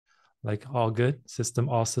Like all good?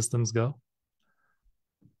 All systems go.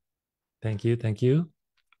 Thank you. Thank you.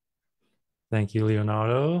 Thank you,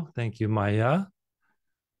 Leonardo. Thank you, Maya.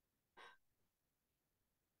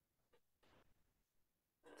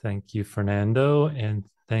 Thank you, Fernando. And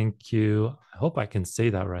thank you. I hope I can say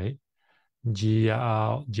that right.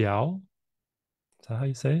 Jiao. Is that how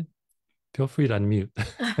you say it? Feel free to unmute.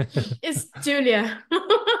 It's Julia.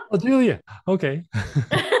 Oh, Julia. Okay.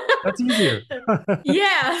 That's easier.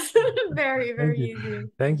 Yes, very, Thank very you. easy.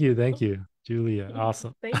 Thank you. Thank you, Julia.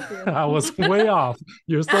 Awesome. Thank you. I was way off.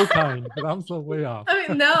 You're so kind, but I'm so way off. I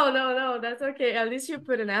mean, no, no, no, that's okay. At least you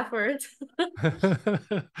put an effort.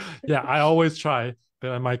 Yeah, I always try,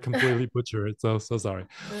 but I might completely butcher it. So sorry.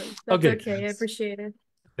 That's Okay. okay. I appreciate it.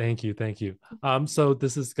 Thank you. Thank you. So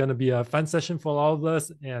this is going to be a fun session for all of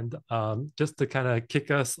us. And just to kind of kick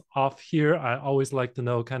us off here, I always like to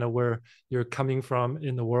know kind of where you're coming from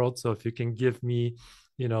in the world. So if you can give me,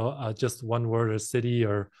 just one word, a city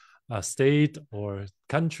or a state or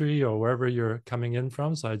country or wherever you're coming in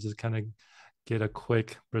from. So I just kind of get a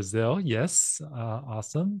quick Brazil. Yes.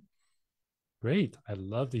 Awesome. Great. I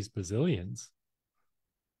love these Brazilians.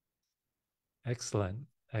 Excellent.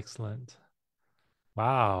 Excellent.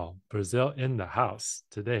 Wow. Brazil in the house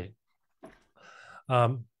today.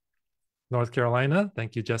 Um, North Carolina.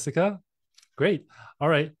 Thank you, Jessica. Great. All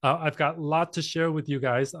right. I've got a lot to share with you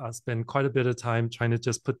guys. I spent quite a bit of time trying to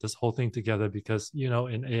just put this whole thing together because,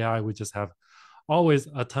 in AI, we just have always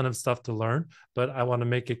a ton of stuff to learn, but I want to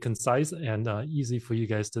make it concise and easy for you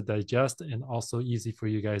guys to digest and also easy for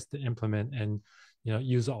you guys to implement and,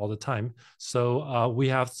 use all the time. So we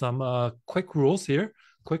have some quick rules here,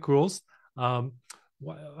 quick rules. Um,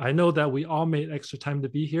 I know that we all made extra time to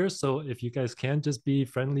be here. So if you guys can just be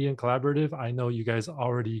friendly and collaborative, I know you guys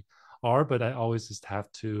already are, but I always just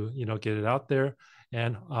have to, get it out there.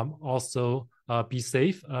 And also be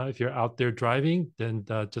safe. If you're out there driving, then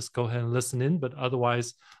just go ahead and listen in. But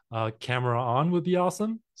otherwise, camera on would be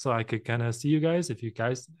awesome. So I could kind of see you guys if you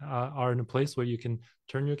guys are in a place where you can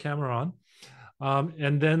turn your camera on.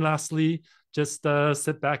 And then lastly, just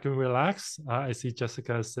sit back and relax. I see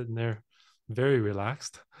Jessica is sitting there very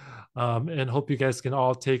relaxed. And hope you guys can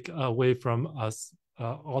all take away from us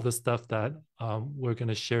all the stuff that we're going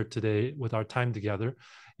to share today with our time together.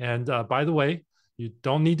 And by the way, you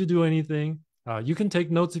don't need to do anything. You can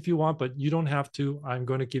take notes if you want, but you don't have to. I'm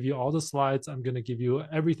going to give you all the slides. I'm going to give you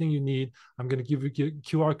everything you need. I'm going to give you a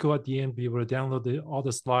QR code at the end, be able to download all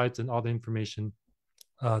the slides and all the information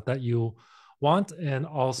that you want. And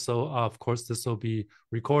also, of course, this will be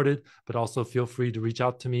recorded, but also feel free to reach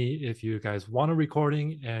out to me if you guys want a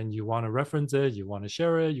recording and you want to reference it, you want to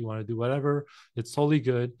share it, you want to do whatever. It's totally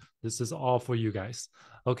good. This is all for you guys.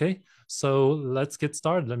 Okay, so let's get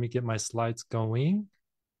started. Let me get my slides going.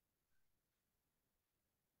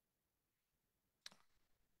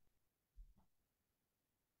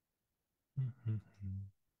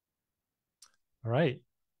 All right.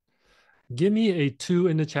 Give me a 2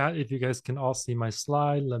 in the chat if you guys can all see my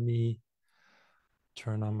slide. Let me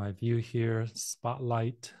turn on my view here,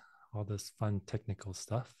 spotlight, all this fun technical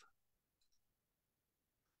stuff.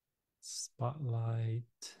 Spotlight,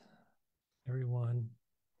 everyone.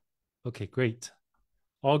 Okay, great.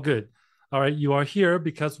 All good. All right, you are here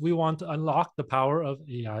because we want to unlock the power of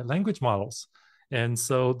AI language models. And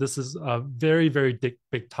so this is a very, very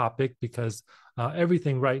big topic because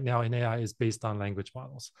everything right now in AI is based on language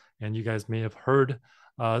models. And you guys may have heard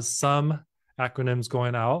some acronyms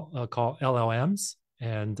going out called LLMs,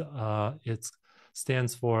 and it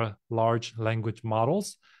stands for large language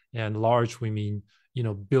models. And large, we mean,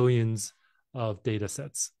 billions of data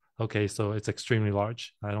sets. Okay, so it's extremely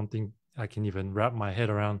large. I don't think I can even wrap my head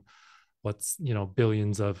around what's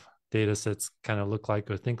billions of data sets kind of look like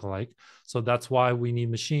or think alike. So that's why we need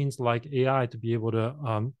machines like AI to be able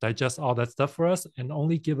to digest all that stuff for us and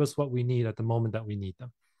only give us what we need at the moment that we need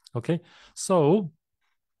them. Okay, so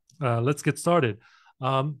let's get started.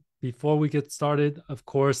 Before we get started, of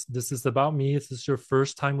course, this is about me. If this is your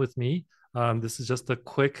first time with me, this is just a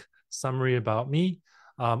quick summary about me.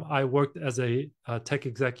 I worked as a tech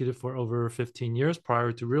executive for over 15 years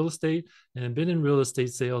prior to real estate and been in real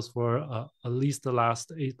estate sales for at least the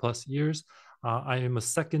last 8+ years. I am a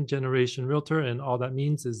second generation realtor, and all that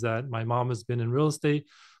means is that my mom has been in real estate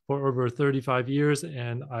for over 35 years,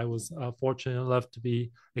 and I was fortunate enough to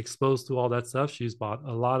be exposed to all that stuff. She's bought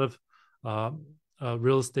a lot of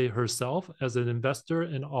real estate herself as an investor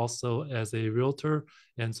and also as a realtor,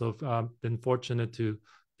 and so I've been fortunate to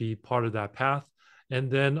be part of that path. And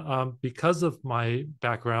then because of my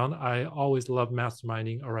background, I always love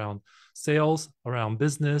masterminding around sales, around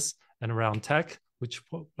business, and around tech.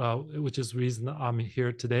 which is the reason I'm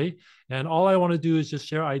here today. And all I want to do is just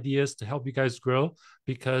share ideas to help you guys grow,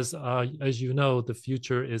 because as you know, the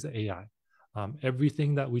future is AI.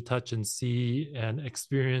 Everything that we touch and see and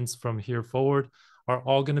experience from here forward are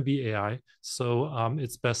all going to be AI. So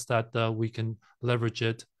it's best that we can leverage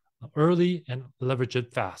it early and leverage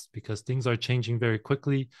it fast, because things are changing very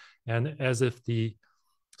quickly. And as if the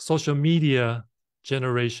social media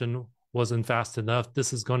generation wasn't fast enough,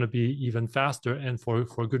 this is going to be even faster, and for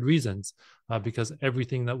good reasons, because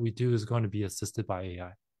everything that we do is going to be assisted by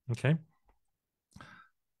AI. Okay.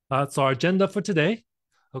 So our agenda for today.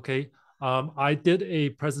 Okay. I did a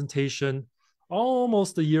presentation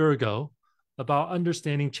almost a year ago about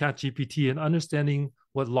understanding ChatGPT and understanding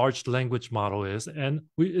what large language model is. And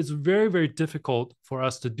it's very, very difficult for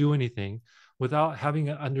us to do anything without having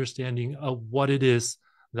an understanding of what it is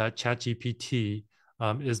that ChatGPT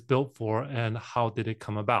is built for and how did it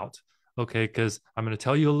come about. Okay, because I'm going to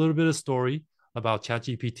tell you a little bit of story about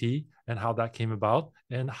ChatGPT and how that came about,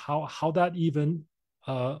 and how that even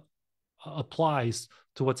applies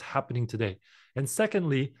to what's happening today. And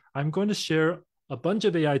secondly, I'm going to share a bunch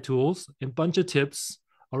of AI tools and a bunch of tips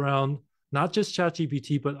around not just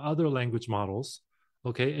ChatGPT, but other language models.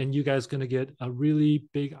 Okay, and you guys are going to get a really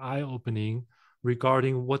big eye-opening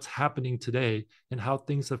regarding what's happening today and how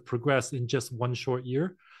things have progressed in just one short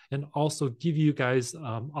year, and also give you guys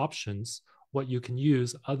options what you can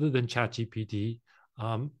use other than ChatGPT.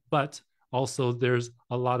 But also, there's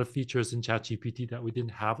a lot of features in ChatGPT that we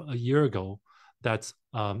didn't have a year ago that's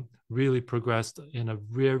really progressed in a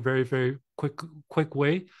very, very, very quick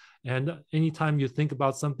way. And anytime you think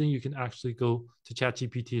about something, you can actually go to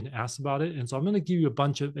ChatGPT and ask about it. And so I'm going to give you a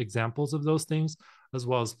bunch of examples of those things, as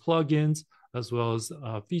well as plugins, as well as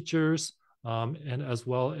features, and as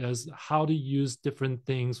well as how to use different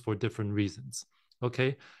things for different reasons.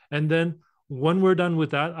 Okay. And then when we're done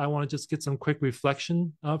with that, I want to just get some quick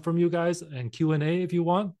reflection from you guys and Q&A if you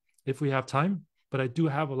want, if we have time. But I do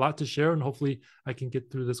have a lot to share, and hopefully I can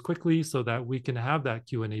get through this quickly so that we can have that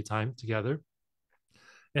Q&A time together.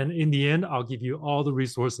 And in the end, I'll give you all the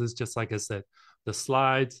resources, just like I said, the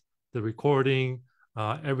slides, the recording,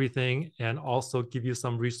 everything, and also give you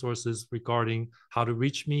some resources regarding how to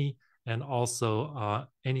reach me, and also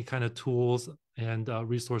any kind of tools and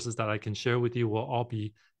resources that I can share with you will all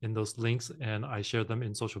be in those links, and I share them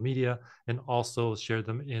in social media and also share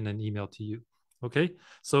them in an email to you. Okay,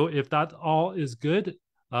 so if that all is good,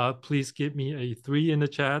 please give me a 3 in the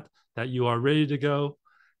chat that you are ready to go,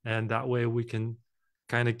 and that way we can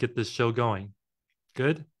kind of get this show going.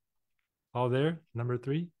 Good? All there? Number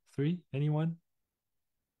 3? 3? Anyone?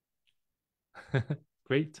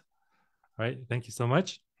 Great. All right, thank you so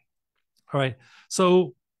much. All right,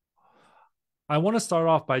 so I want to start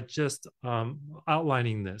off by just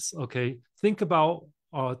outlining this, okay? Think about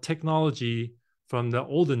technology from the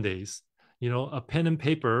olden days. You know, a pen and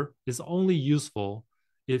paper is only useful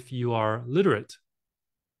if you are literate,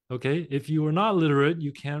 okay? If you are not literate,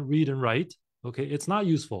 you can't read and write, okay? It's not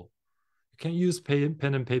useful. You can't use pen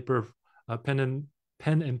and paper, pen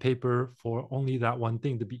and paper for only that one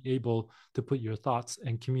thing, to be able to put your thoughts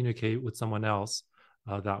and communicate with someone else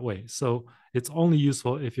that way. So it's only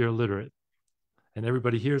useful if you're literate. And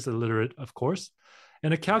everybody here is illiterate, of course.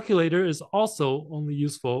 And a calculator is also only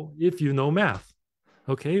useful if you know math.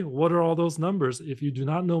 Okay, what are all those numbers? If you do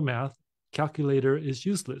not know math, calculator is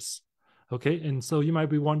useless. Okay, and so you might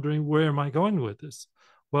be wondering, where am I going with this?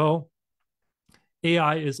 Well,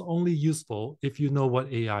 AI is only useful if you know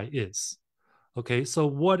what AI is. Okay, so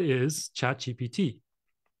what is ChatGPT?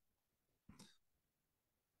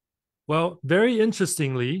 Well, very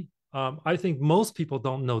interestingly, I think most people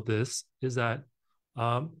don't know this, is that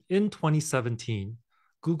in 2017,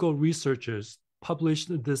 Google researchers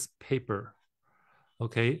published this paper,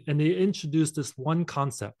 okay? And they introduced this one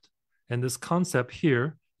concept. And this concept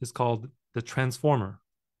here is called the transformer,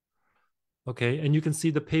 okay? And you can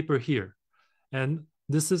see the paper here. And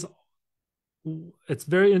this is, it's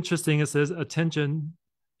very interesting. It says attention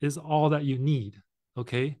is all that you need,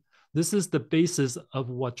 okay? This is the basis of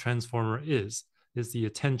what transformer is the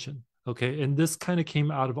attention. Okay, and this kind of came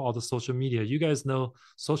out of all the social media. You guys know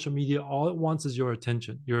social media, all it wants is your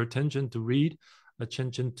attention to read,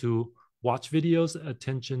 attention to watch videos,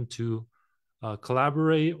 attention to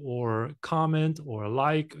collaborate or comment or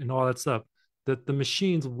like and all that stuff. That the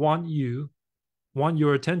machines want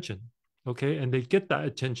your attention, okay? And they get that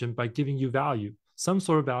attention by giving you value, some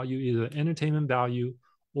sort of value, either entertainment value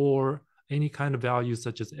or any kind of value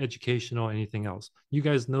such as educational or anything else. You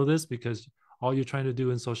guys know this because all you're trying to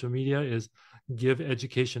do in social media is give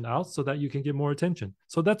education out so that you can get more attention.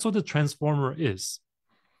 So that's what the transformer is,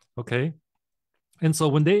 okay? And so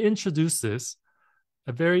when they introduced this,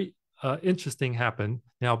 a very interesting happened.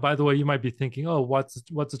 Now, by the way, you might be thinking, "Oh,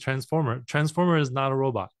 what's a transformer?" Transformer is not a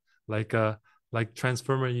robot like like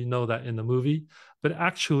Transformer. You know that in the movie, but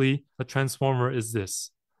actually, a transformer is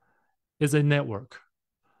a network.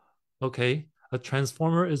 Okay, a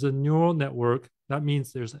transformer is a neural network. That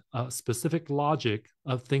means there's a specific logic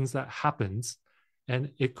of things that happens,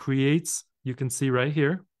 and it creates. You can see right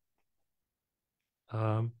here.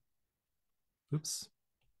 Um, oops.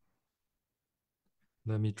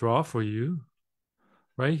 Let me draw for you.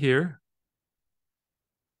 Right here,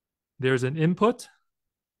 there's an input,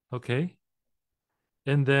 okay?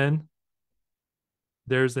 And then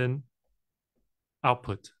there's an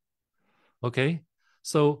output, okay?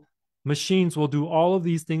 So machines will do all of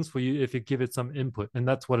these things for you if you give it some input. And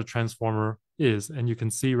that's what a transformer is. And you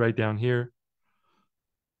can see right down here,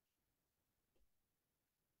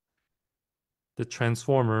 the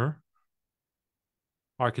transformer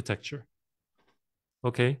architecture,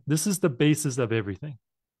 okay? This is the basis of everything.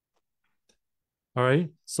 All right.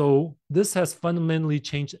 So this has fundamentally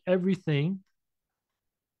changed everything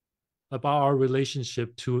about our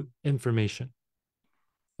relationship to information.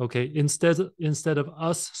 Okay. Instead of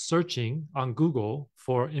us searching on Google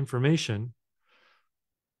for information,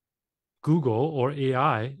 Google or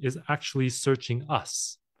AI is actually searching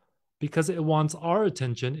us because it wants our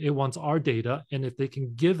attention, it wants our data, and if they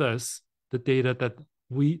can give us the data that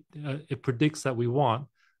it predicts that we want,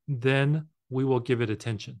 then we will give it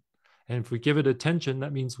attention. And if we give it attention,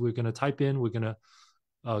 that means we're going to type in, we're going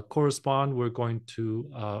to correspond, we're going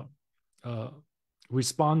to uh,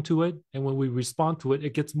 respond to it. And when we respond to it,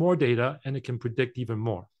 it gets more data and it can predict even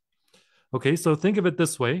more. Okay, so think of it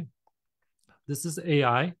this way. This is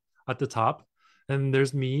AI at the top, and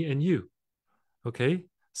there's me and you. Okay,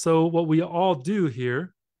 so what we all do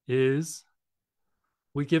here is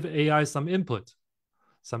we give AI some input,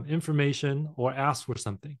 some information, or ask for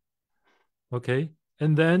something. Okay,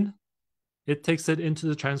 and then it takes it into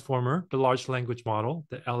the transformer, the large language model,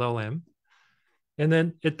 the LLM, and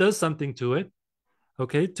then it does something to it,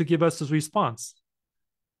 okay, to give us a response.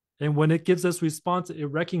 And when it gives us response, it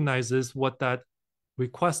recognizes what that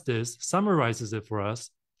request is, summarizes it for us,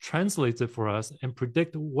 translates it for us, and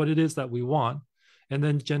predict what it is that we want, and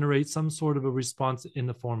then generate some sort of a response in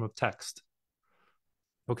the form of text.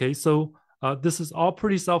 Okay, so this is all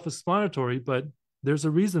pretty self-explanatory, but there's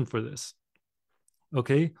a reason for this.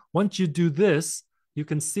 Okay, once you do this, you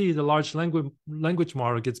can see the large language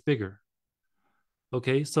model gets bigger.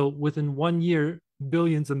 Okay, so within 1 year,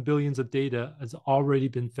 billions and billions of data has already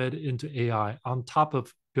been fed into AI on top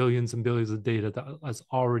of billions and billions of data that has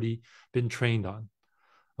already been trained on.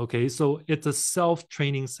 Okay, so it's a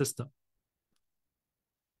self-training system.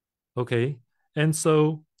 Okay, and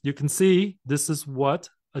so you can see this is what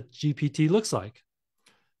a GPT looks like.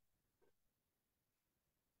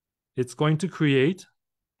 It's going to create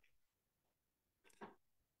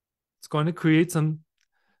some,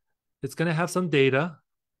 it's going to have some data.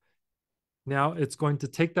 Now it's going to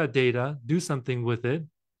take that data, do something with it,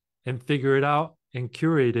 and figure it out and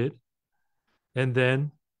curate it. And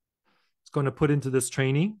then it's going to put into this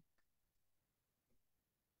training.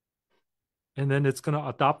 And then it's going to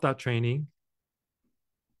adopt that training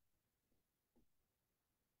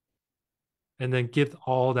and then give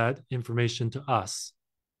all that information to us.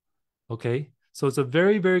 Okay. So it's a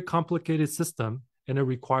very, very complicated system and it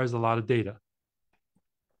requires a lot of data.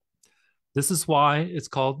 This is why it's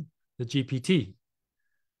called the GPT,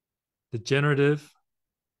 the generative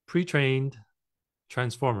pre-trained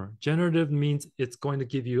transformer. Generative means it's going to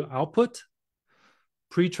give you output.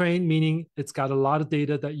 Pre-trained meaning it's got a lot of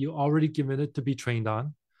data that you already given it to be trained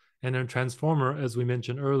on. And then transformer, as we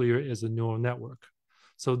mentioned earlier, is a neural network.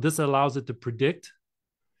 So this allows it to predict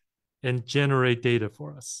and generate data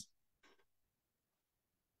for us.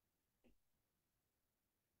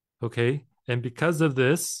 Okay. And because of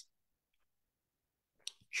this,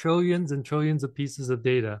 trillions and trillions of pieces of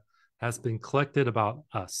data has been collected about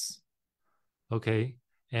us. Okay.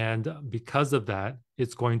 And because of that,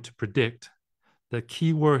 it's going to predict. The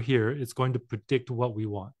key word here is going to predict what we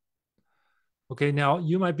want. Okay, now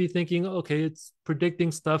you might be thinking, okay, it's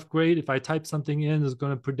predicting stuff. Great. If I type something in, it's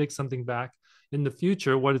going to predict something back. In the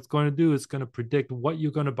future, what it's going to do is going to predict what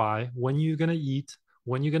you're going to buy, when you're going to eat,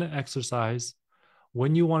 when you're going to exercise,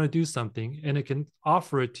 when you want to do something, and it can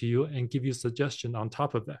offer it to you and give you suggestion on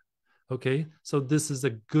top of that. Okay, so this is a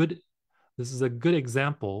good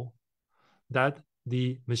example that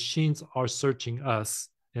the machines are searching us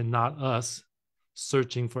and not us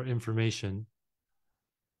searching for information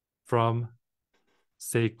from,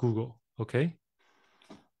 say, Google. Okay.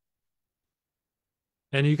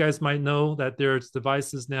 And you guys might know that there's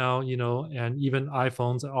devices now, and even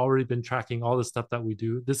iPhones have already been tracking all the stuff that we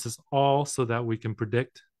do. This is all so that we can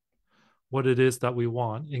predict what it is that we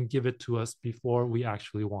want and give it to us before we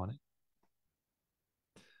actually want it.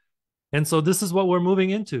 And so this is what we're moving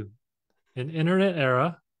into. An internet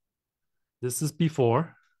era. This is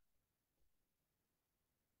before.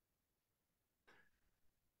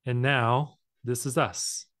 And now this is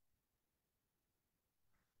us.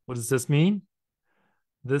 What does this mean?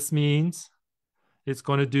 This means it's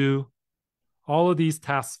going to do all of these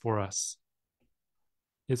tasks for us.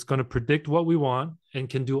 It's going to predict what we want and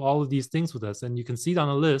can do all of these things with us. And you can see it on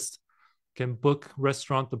a list. It can book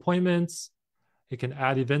restaurant appointments. It can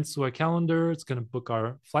add events to our calendar. It's going to book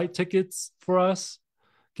our flight tickets for us,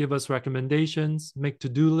 give us recommendations, make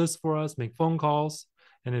to-do lists for us, make phone calls.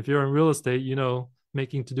 And if you're in real estate,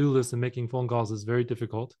 making to-do lists and making phone calls is very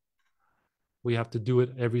difficult. We have to do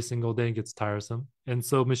it every single day. It gets tiresome. And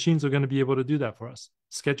so machines are going to be able to do that for us.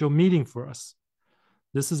 Schedule meeting for us.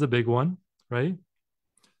 This is a big one, right?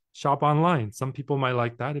 Shop online. Some people might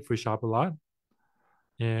like that if we shop a lot.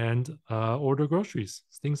 And order groceries,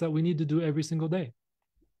 things that we need to do every single day.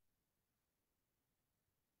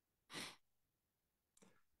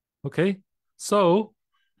 Okay, so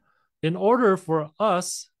in order for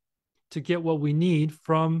us to get what we need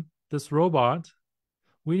from this robot,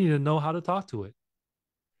 we need to know how to talk to it.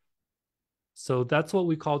 So that's what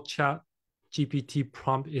we call ChatGPT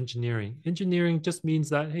prompt engineering. Engineering just means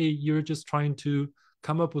that, hey, you're just trying to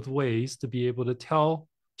come up with ways to be able to tell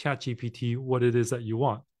ChatGPT what it is that you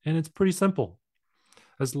want. And it's pretty simple.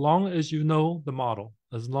 As long as you know the model,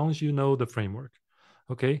 as long as you know the framework.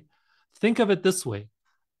 Okay, think of it this way.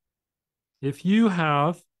 If you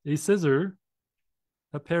have a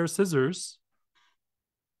pair of scissors,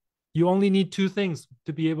 you only need two things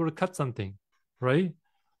to be able to cut something, right?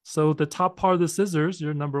 So the top part of the scissors,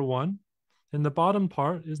 you're number one, and the bottom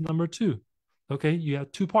part is number two. Okay, you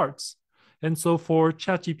have two parts. And so for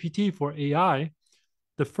ChatGPT, for AI,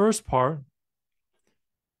 the first part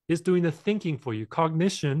is doing the thinking for you.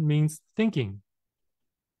 Cognition means thinking.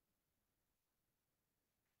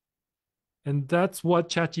 And that's what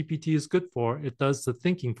ChatGPT is good for. It does the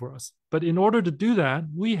thinking for us. But in order to do that,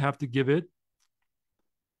 we have to give it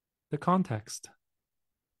the context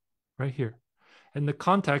right here. And the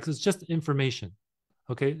context is just information,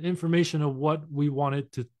 okay? Information of what we want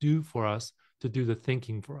it to do for us, to do the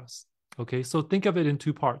thinking for us, okay? So think of it in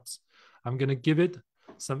two parts. I'm going to give it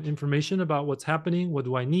some information about what's happening, what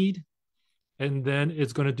do I need, and then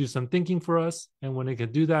it's going to do some thinking for us. And when it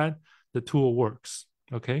can do that, the tool works,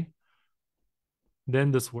 okay?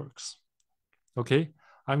 Then this works, okay?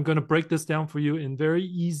 I'm going to break this down for you in very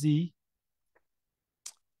easy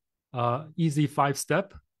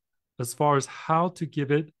 5-step as far as how to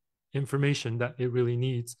give it information that it really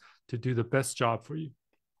needs to do the best job for you.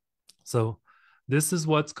 So this is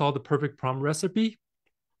what's called the perfect prompt recipe.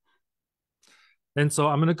 And so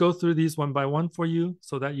I'm going to go through these one by one for you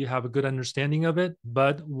so that you have a good understanding of it.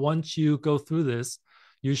 But once you go through this,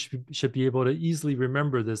 you should be able to easily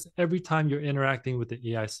remember this every time you're interacting with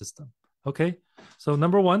the AI system. Okay, so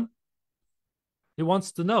number one, it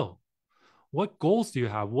wants to know, what goals do you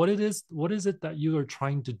have? What is it that you are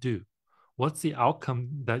trying to do? What's the outcome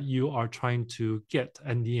that you are trying to get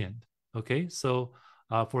in the end? Okay, so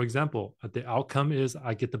for example, the outcome is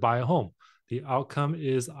I get to buy a home. The outcome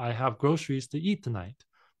is I have groceries to eat tonight.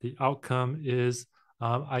 The outcome is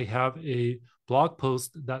I have a blog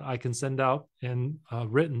post that I can send out and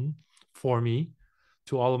written for me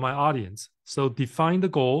to all of my audience. So define the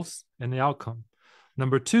goals and the outcome.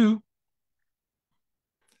 Number two,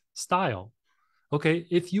 style. Okay,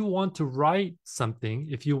 if you want to write something,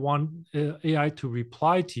 if you want AI to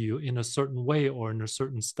reply to you in a certain way or in a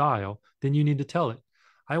certain style, then you need to tell it.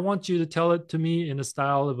 I want you to tell it to me in a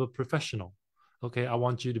style of a professional. Okay, I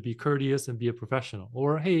want you to be courteous and be a professional.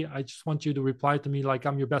 Or, hey, I just want you to reply to me like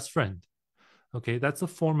I'm your best friend. Okay, that's a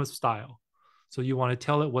form of style. So you want to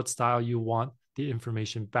tell it what style you want the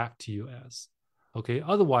information back to you as. Okay,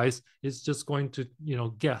 otherwise, it's just going to,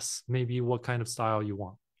 guess maybe what kind of style you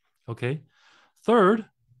want. Okay. Third,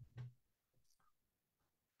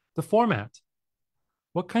 the format.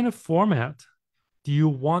 What kind of format do you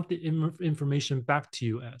want the information back to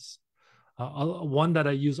you as? One that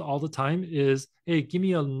I use all the time is, hey, give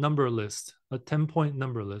me a number list, a 10-point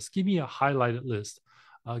number list. Give me a highlighted list.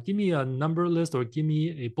 Give me a number list or give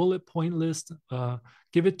me a bullet point list.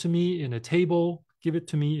 Give it to me in a table. Give it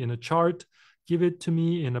to me in a chart. Give it to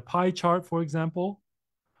me in a pie chart, for example,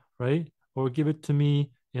 right? Or give it to me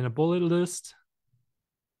in a bullet list.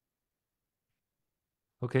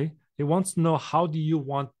 Okay, it wants to know, how do you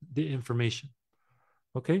want the information?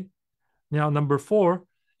 Okay. Now, number 4,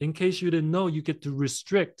 in case you didn't know, you get to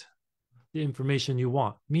restrict the information you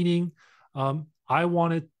want, meaning I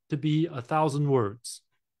want it to be 1,000 words.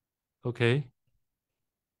 Okay.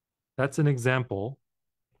 That's an example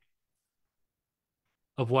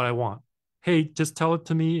of what I want. Hey, just tell it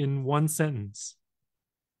to me in one sentence.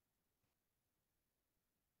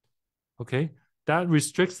 Okay. That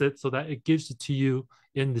restricts it so that it gives it to you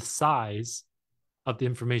in the size of the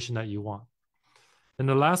information that you want. And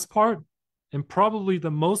the last part, and probably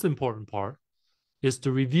the most important part, is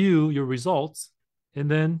to review your results and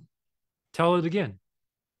then tell it again.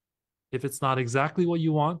 If it's not exactly what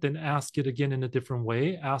you want, then ask it again in a different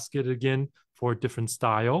way, ask it again for a different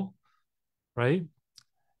style, right?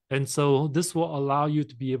 And so this will allow you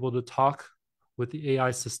to be able to talk with the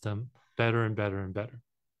AI system better and better and better.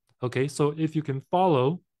 Okay, so if you can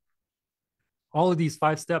follow all of these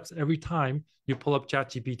 5 steps every time you pull up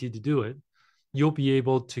ChatGPT to do it, you'll be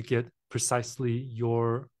able to get precisely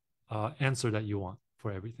your answer that you want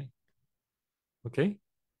for everything. Okay.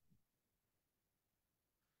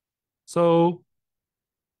 So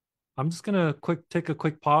I'm just gonna take a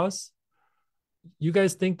quick pause. You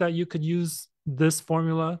guys think that you could use this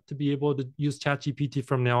formula to be able to use ChatGPT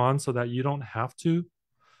from now on so that you don't have to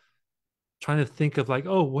trying to think of like,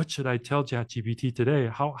 oh, what should I tell ChatGPT today?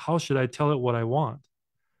 How should I tell it what I want?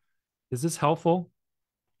 Is this helpful?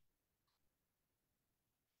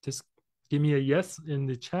 Just give me a yes in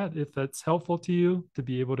the chat if that's helpful to you to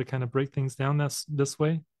be able to kind of break things down this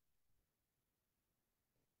way.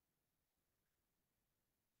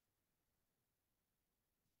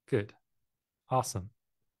 Good. Awesome.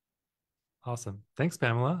 Awesome. Thanks,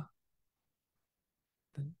 Pamela.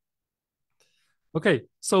 Okay,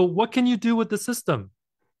 so what can you do with the system?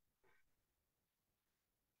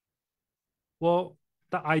 Well,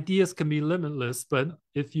 the ideas can be limitless, but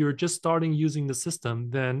if you're just starting using the system,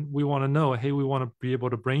 then we want to know, hey, we want to be able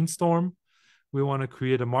to brainstorm. We want to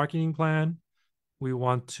create a marketing plan. We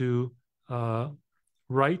want to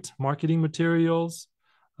write marketing materials.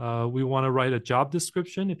 We want to write a job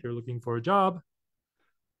description if you're looking for a job.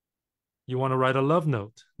 You want to write a love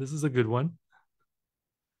note. This is a good one.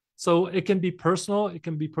 So it can be personal, it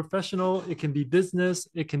can be professional, it can be business,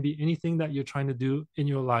 it can be anything that you're trying to do in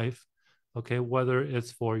your life. Okay, whether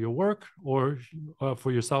it's for your work or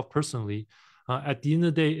for yourself personally. At the end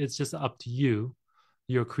of the day, it's just up to you,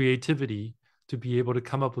 your creativity, to be able to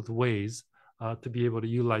come up with ways to be able to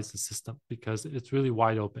utilize the system because it's really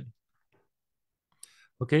wide open.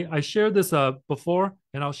 Okay, I shared this before,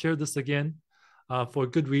 and I'll share this again for a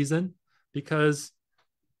good reason because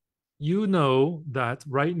you know that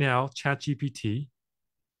right now, ChatGPT,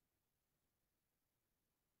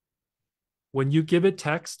 when you give it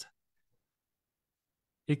text,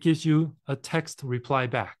 it gives you a text reply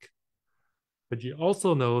back. But you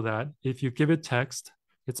also know that if you give it text,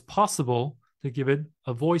 it's possible to give it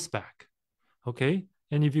a voice back. Okay.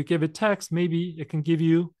 And if you give it text, maybe it can give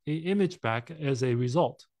you an image back as a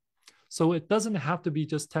result. So it doesn't have to be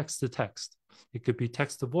just text to text. It could be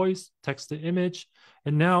text to voice, text to image.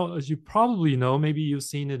 And now, as you probably know, maybe you've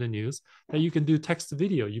seen in the news that you can do text to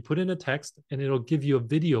video. You put in a text and it'll give you a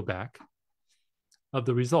video back of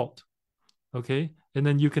the result. Okay. And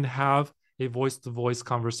then you can have a voice to voice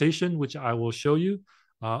conversation, which I will show you.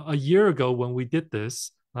 A year ago, when we did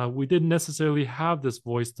this, we didn't necessarily have this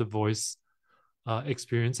voice to voice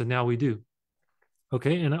experience, and now we do.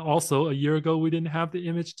 Okay. And also, a year ago, we didn't have the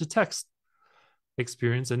image to text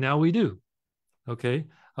experience, and now we do. Okay.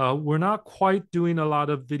 We're not quite doing a lot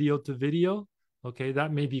of video to video. Okay.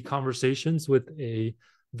 That may be conversations with a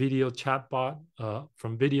video chatbot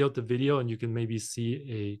from video to video, and you can maybe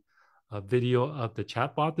see a video of the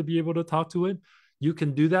chatbot to be able to talk to it. You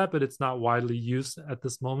can do that, but it's not widely used at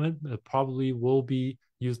this moment. It probably will be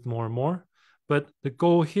used more and more. But the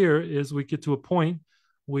goal here is we get to a point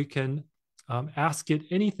we can ask it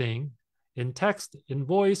anything in text, in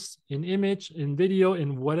voice, in image, in video,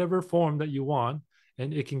 in whatever form that you want,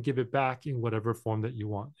 and it can give it back in whatever form that you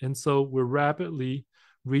want. And so we're rapidly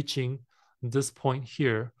reaching this point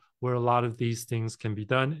here where a lot of these things can be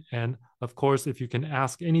done. And of course, if you can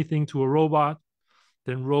ask anything to a robot,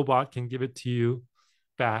 then robot can give it to you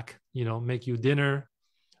back, make you dinner,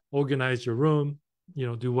 organize your room,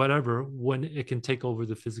 do whatever when it can take over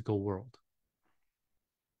the physical world.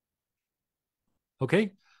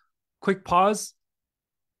 Okay, quick pause.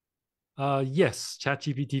 Yes,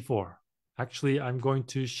 ChatGPT 4. Actually, I'm going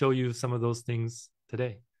to show you some of those things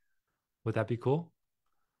today. Would that be cool?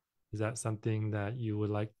 Is that something that you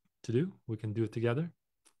would like to do? We can do it together.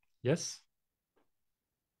 Yes?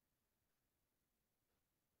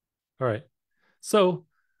 All right. So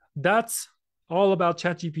that's all about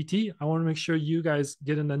ChatGPT. I want to make sure you guys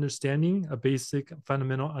get an understanding, a basic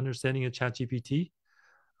fundamental understanding of ChatGPT.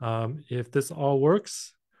 If this all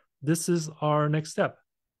works, this is our next step.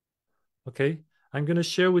 Okay, I'm going to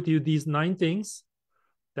share with you these 9 things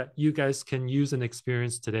that you guys can use and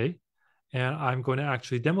experience today. And I'm going to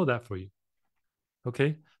actually demo that for you.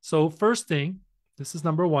 Okay, so first thing, this is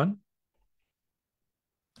number 1.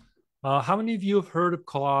 How many of you have heard of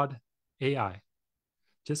Claude AI?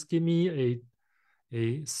 Just give me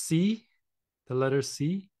a C, the letter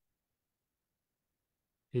C,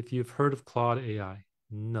 if you've heard of Claude AI.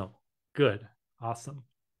 No. Good. Awesome.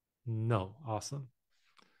 No. Awesome.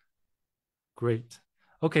 Great.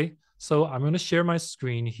 Okay, so I'm going to share my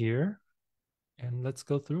screen here and let's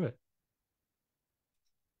go through it.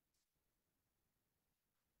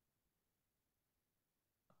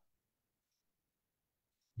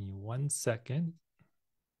 Give me 1 second.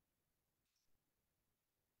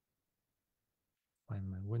 Find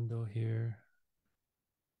my window here.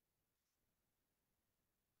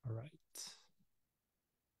 All right.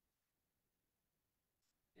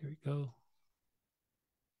 Here we go.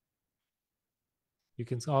 You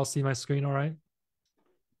can all see my screen all right?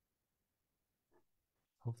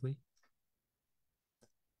 Hopefully.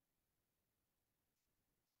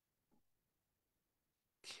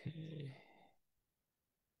 Okay.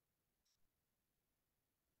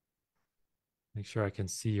 Make sure I can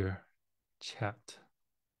see your chat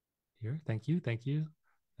here. Thank you. Thank you.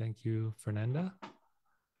 Thank you, Fernanda.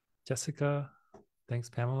 Jessica. Thanks,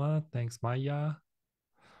 Pamela. Thanks, Maya.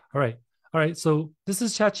 All right. All right. So this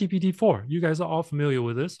is ChatGPT 4. You guys are all familiar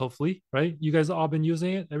with this, hopefully, right? You guys have all been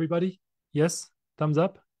using it. Everybody? Yes? Thumbs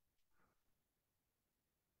up?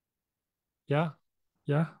 Yeah?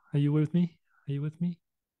 Yeah? Are you with me? Are you with me?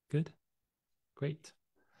 Good. Great.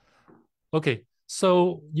 Okay.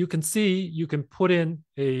 So you can see, you can put in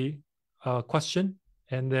a question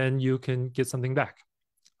and then you can get something back.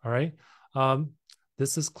 All right.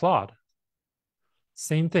 This is Claude.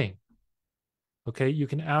 Same thing. Okay. You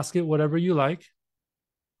can ask it whatever you like.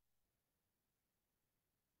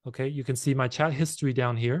 Okay. You can see my chat history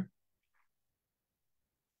down here.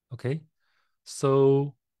 Okay.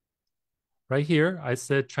 So right here, I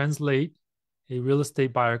said translate a real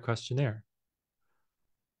estate buyer questionnaire.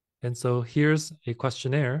 And so here's a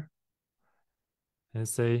questionnaire and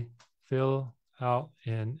say, fill out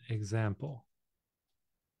an example.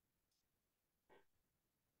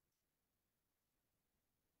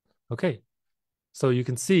 Okay, so you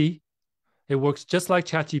can see it works just like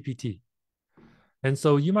ChatGPT. And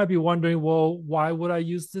so you might be wondering, well, why would I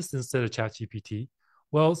use this instead of ChatGPT?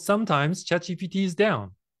 Well, sometimes ChatGPT is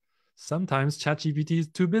down. Sometimes ChatGPT is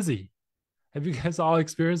too busy. Have you guys all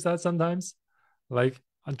experienced that sometimes? Like,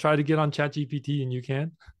 I try to get on ChatGPT and you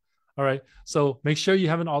can't. All right. So make sure you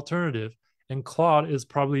have an alternative. And Claude is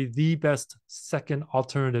probably the best second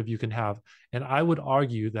alternative you can have. And I would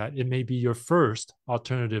argue that it may be your first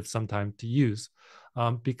alternative sometime to use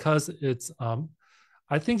because it's,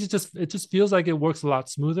 I think it just feels like it works a lot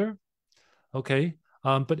smoother. Okay.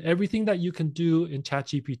 But everything that you can do in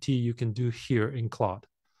ChatGPT, you can do here in Claude.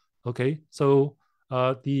 Okay. So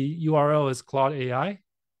the URL is Claude AI.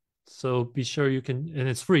 So be sure you can, and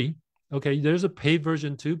it's free. Okay, there's a paid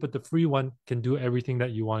version too, but the free one can do everything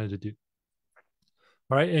that you wanted to do.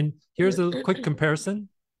 All right, and here's a quick comparison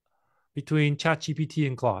between ChatGPT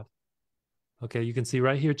and Claude. Okay, you can see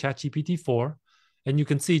right here ChatGPT 4, and you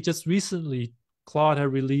can see just recently Claude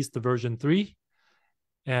had released the version 3,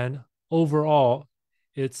 and overall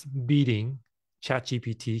it's beating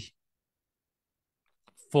ChatGPT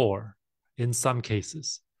 4 in some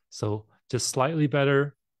cases. So just slightly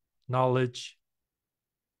better knowledge,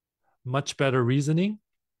 much better reasoning,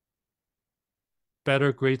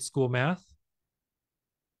 better grade school math,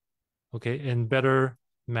 okay, and better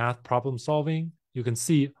math problem solving. You can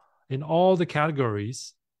see in all the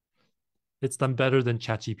categories, it's done better than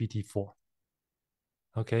ChatGPT 4.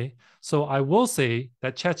 Okay, so I will say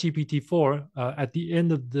that ChatGPT 4, at the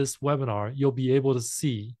end of this webinar, you'll be able to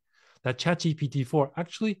see that ChatGPT 4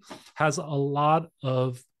 actually has a lot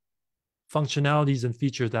of functionalities and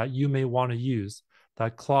features that you may want to use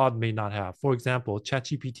that Claude may not have. For example,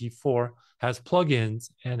 ChatGPT 4 has plugins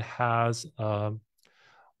and has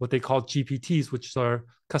what they call GPTs, which are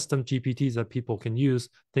custom GPTs that people can use.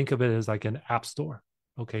 Think of it as like an app store.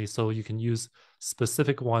 Okay, so you can use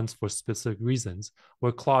specific ones for specific reasons,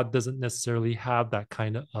 where Claude doesn't necessarily have that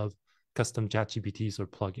kind of custom ChatGPTs or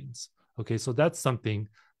plugins. Okay, so that's something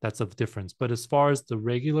that's of difference. But as far as the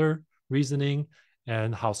regular reasoning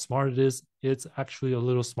and how smart it is, it's actually a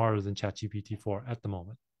little smarter than ChatGPT 4 at the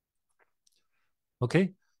moment.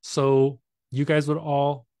 Okay, so you guys would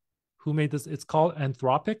all Who made this? It's called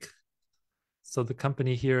Anthropic. So the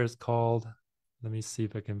company here is called, let me see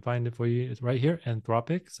if I can find it for you. It's right here,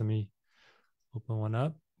 Anthropic. So let me open one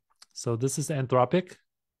up. So this is Anthropic.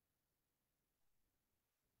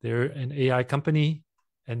 They're an AI company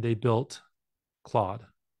and they built Claude.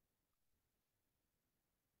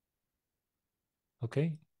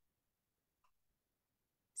 Okay.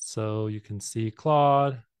 So you can see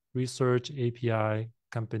Claude, research API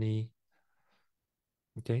company.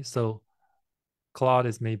 Okay, so Claude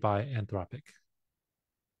is made by Anthropic.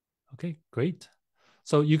 Okay, great.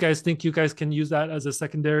 So you guys think you guys can use that as a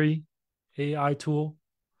secondary AI tool?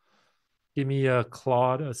 Give me a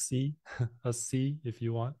Claude, a C, a C if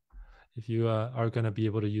you want, if you are going to be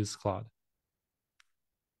able to use Claude.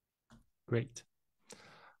 Great.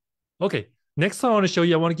 Okay, next I want to show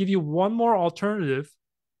you, I want to give you one more alternative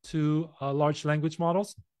to large language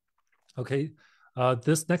models. Okay,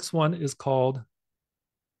 this next one is called,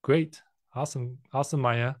 great, awesome,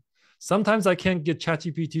 Maya. Sometimes I can't get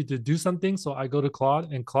ChatGPT to do something, so I go to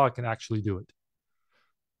Claude and Claude can actually do it.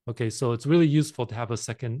 Okay, so it's really useful to have a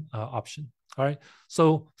second option. All right,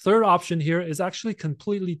 so third option here is actually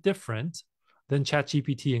completely different than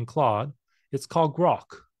ChatGPT and Claude. It's called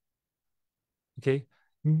Grok. Okay,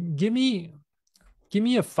 give me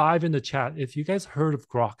a 5 in the chat if you guys heard of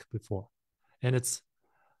Grok before, and it's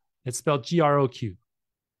spelled G-R-O-Q.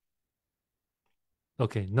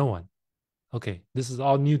 Okay, no one. Okay, this is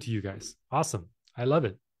all new to you guys. Awesome, I love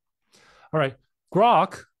it. All right,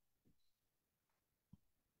 Grok.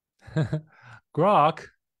 Grok.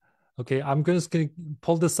 Okay, I'm just going to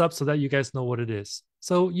pull this up so that you guys know what it is.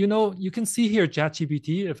 So, you can see here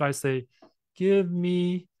ChatGPT. If I say, give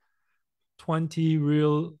me 20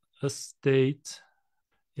 real estate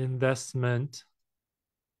investment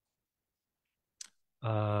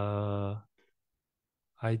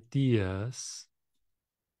ideas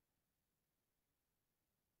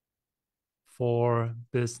for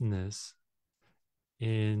business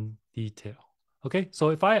in detail. Okay, so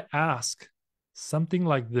if I ask something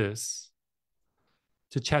like this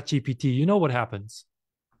to ChatGPT, you know what happens?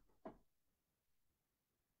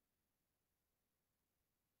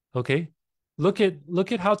 Okay, look at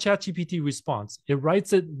how ChatGPT responds. It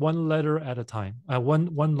writes it one letter at a time,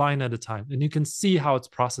 one line at a time, and you can see how it's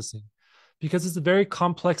processing, because it's very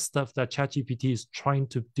complex stuff that ChatGPT is trying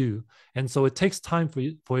to do, and so it takes time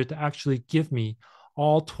for it to actually give me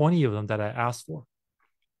all 20 of them that I asked for.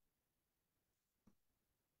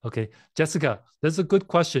 Okay, Jessica, that's a good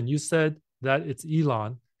question. You said that it's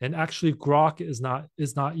Elon, and actually Grok is not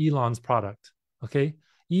Elon's product. Okay,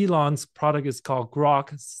 Elon's product is called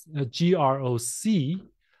Grok, G-R-O-C,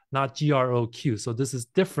 not G-R-O-Q. So this is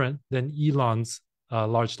different than Elon's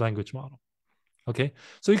large language model. Okay,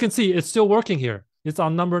 so you can see it's still working here. It's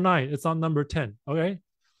on number 9. It's on number 10. Okay,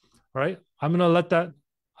 all right. I'm gonna let that.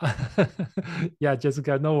 Yeah,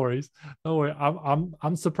 Jessica, no worries, no worry.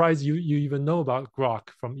 I'm surprised you even know about Grok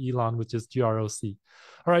from Elon, which is GROC.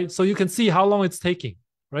 All right, so you can see how long it's taking,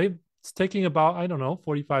 right? It's taking about, I don't know,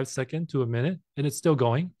 45 seconds to a minute, and it's still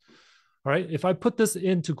going. All right, if I put this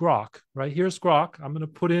into Grok, right, here's Grok. I'm going to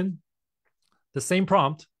put in the same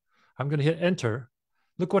prompt. I'm going to hit enter.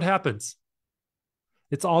 Look what happens.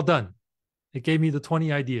 It's all done. It gave me the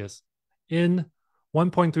 20 ideas in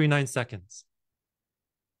 1.39 seconds.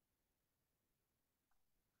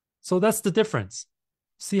 So that's the difference.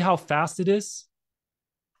 See how fast it is?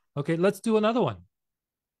 Okay, let's do another one.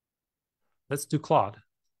 Let's do Claude.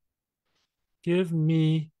 Give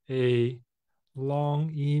me a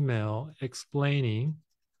long email explaining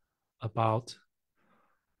about.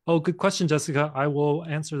 Oh, good question, Jessica. I will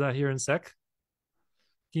answer that here in a sec.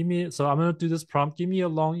 So I'm going to do this prompt. Give me a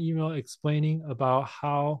long email explaining about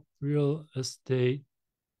how real estate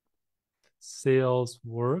sales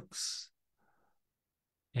works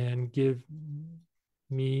and give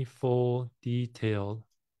me full detailed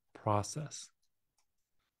process.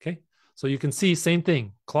 Okay, so you can see same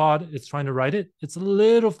thing. Claude, it's trying to write it. It's a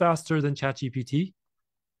little faster than ChatGPT.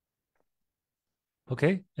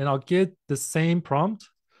 Okay, and I'll get the same prompt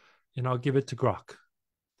and I'll give it to Grok.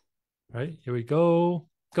 All right, here we go.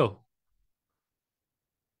 Go.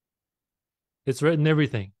 It's written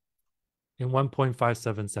everything in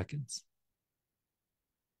 1.57 seconds.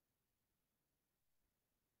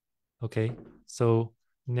 Okay, so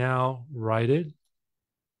now write it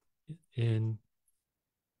in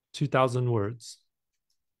 2,000 words.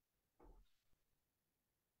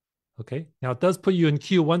 Okay, now it does put you in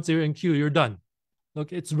queue. Once you're in queue, you're done.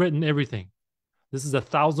 Look, it's written everything. This is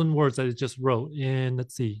 1,000 words that it just wrote in,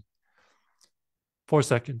 let's see, 4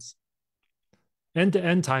 seconds. End to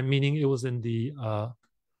end time, meaning it was in the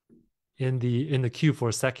queue for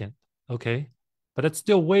a second. okay? But it's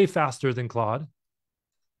still way faster than Claude,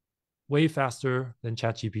 way faster than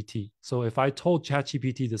ChatGPT. So if I told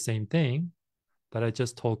ChatGPT the same thing that I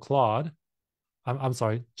just told Claude, I'm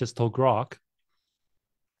sorry, just told Grok,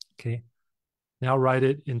 okay? Now write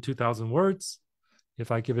it in 2,000 words.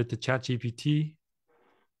 If I give it to ChatGPT,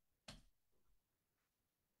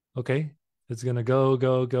 okay, it's gonna go,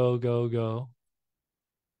 go, go, go, go.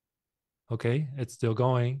 Okay, it's still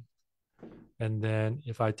going. And then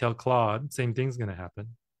if I tell Claude, same thing's gonna happen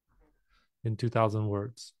in 2,000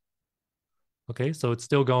 words. Okay, so it's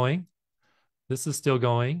still going. This is still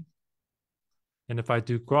going. And if I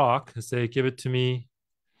do Grok, I say, give it to me,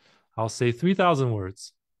 I'll say 3,000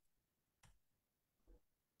 words.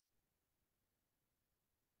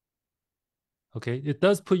 Okay, it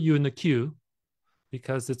does put you in the queue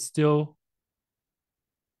because it's still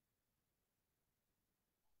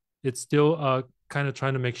kind of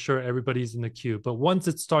trying to make sure everybody's in the queue. But once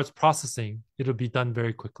it starts processing, it'll be done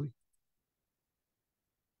very quickly.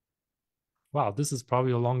 Wow, this is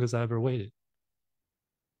probably the longest I ever waited.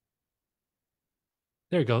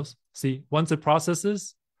 There it goes. See, once it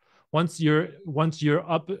processes, once you're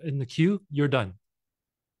up in the queue, you're done.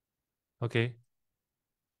 Okay.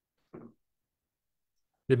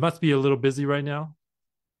 It must be a little busy right now.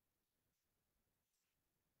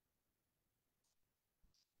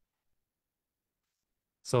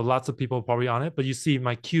 So lots of people probably on it, but you see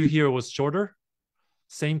my queue here was shorter.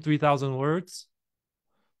 Same 3,000 words,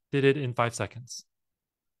 did it in 5 seconds.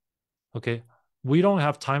 Okay. We don't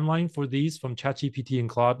have timeline for these from ChatGPT and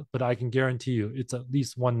Claude, but I can guarantee you it's at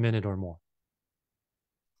least 1 minute or more.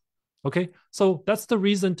 Okay. So that's the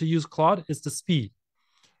reason to use Claude is the speed.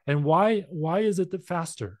 And why is it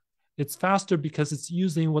faster? It's faster because it's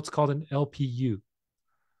using what's called an LPU.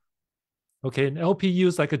 Okay, an LPU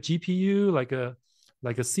is like a GPU, like a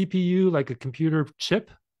CPU, like a computer chip.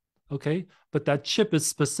 Okay, but that chip is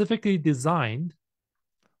specifically designed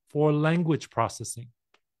for language processing.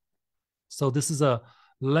 So this is a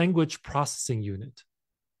language processing unit.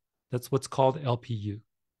 That's what's called LPU.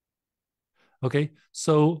 Okay,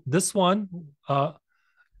 so this one,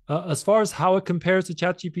 as far as how it compares to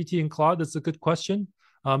ChatGPT and Claude, that's a good question.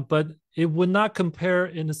 But it would not compare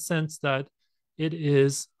in a sense that it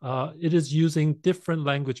is using different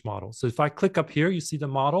language models. So if I click up here, you see the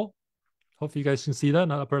model. Hopefully you guys can see that in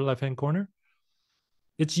the upper left-hand corner.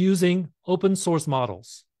 It's using open source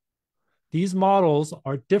models. These models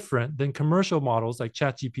are different than commercial models like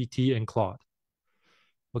ChatGPT and Claude.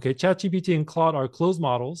 Okay, ChatGPT and Claude are closed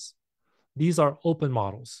models. These are open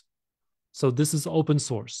models. So this is open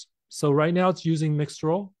source. So right now it's using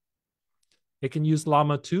Mixtral. It can use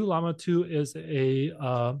Llama 2. Llama 2 is a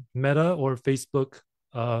Meta or Facebook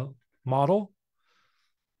model.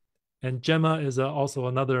 And Gemma is also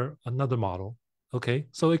another model. Okay,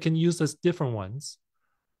 so it can use as different ones.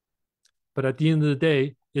 But at the end of the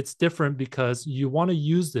day, it's different because you want to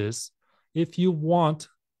use this if you want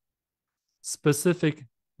specific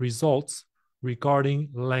results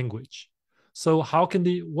regarding language. So how can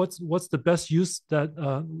what's the best use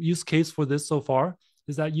case for this so far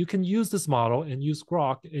is that you can use this model and use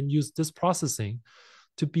Grok and use this processing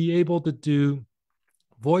to be able to do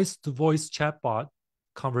voice-to-voice chatbot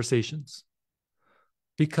conversations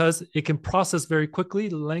because it can process very quickly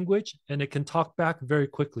language and it can talk back very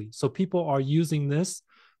quickly. So people are using this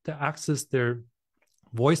to access their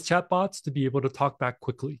voice chatbots to be able to talk back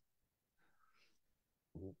quickly.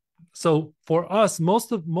 So for us,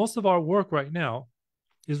 most of our work right now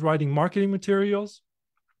is writing marketing materials,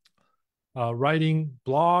 writing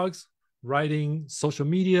blogs, writing social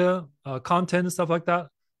media content and stuff like that.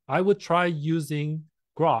 I would try using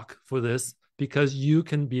Grok for this because you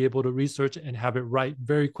can be able to research and have it write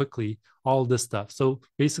very quickly all this stuff. So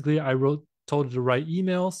basically, I told it to write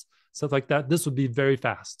emails, stuff like that. This would be very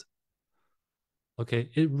fast. Okay,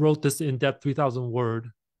 it wrote this in-depth 3,000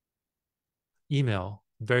 word email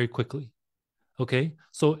very quickly. Okay,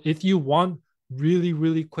 so if you want really,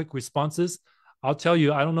 really quick responses, I'll tell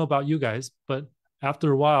you, I don't know about you guys, but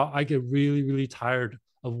after a while, I get really, really tired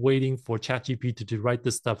of waiting for ChatGPT to write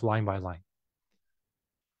this stuff line by line.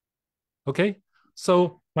 Okay,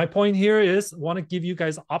 so my point here is I want to give you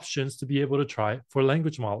guys options to be able to try for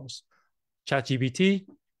language models. ChatGPT,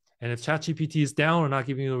 and if ChatGPT is down or not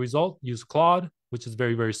giving you a result, use Claude, which is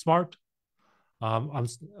very, very smart.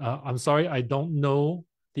 I'm sorry, I don't know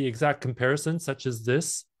the exact comparison such as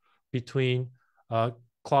this between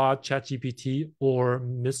Claude, ChatGPT, or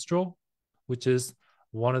Mistral, which is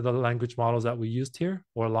one of the language models that we used here,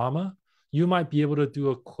 or Llama. You might be able to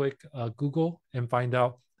do a quick Google and find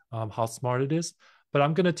out how smart it is. But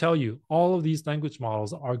I'm going to tell you, all of these language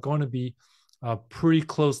models are going to be pretty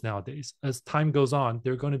close nowadays. As time goes on,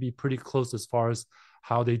 they're going to be pretty close as far as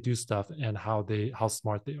how they do stuff and how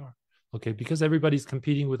smart they are. Okay, because everybody's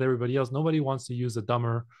competing with everybody else. Nobody wants to use a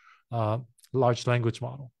dumber uh, large language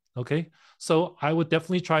model. Okay, so I would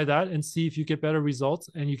definitely try that and see if you get better results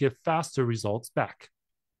and you get faster results back.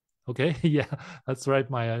 Okay, yeah, that's right,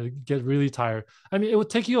 Maya. Get really tired. I mean, it would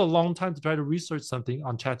take you a long time to try to research something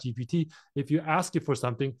on ChatGPT if you ask it for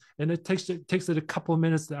something, and it takes it a couple of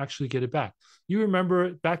minutes to actually get it back. You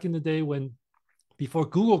remember back in the day when before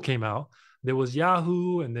Google came out, there was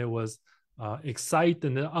Yahoo and there was Excite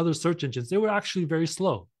and the other search engines. They were actually very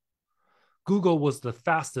slow. Google was the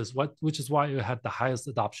fastest, which is why it had the highest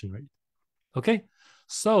adoption rate. Okay,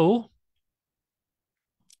 so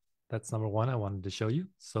that's number one I wanted to show you.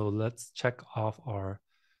 So let's check off our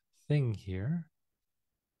thing here.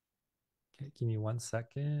 Okay, give me 1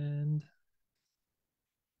 second.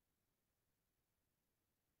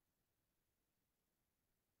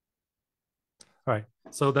 All right,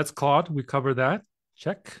 so that's Claude. We covered that.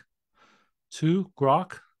 Check. 2,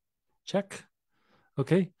 Grok. Check.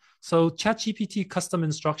 Okay, so ChatGPT custom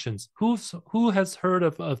instructions. Who has heard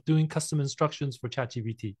of doing custom instructions for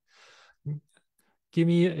ChatGPT? Give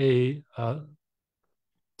me a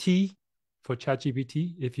T for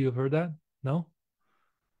ChatGPT if you've heard that. No?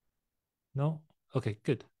 No? Okay,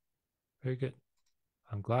 good. Very good.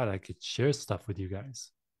 I'm glad I could share stuff with you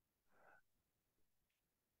guys.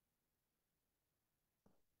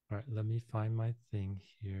 All right, let me find my thing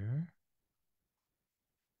here.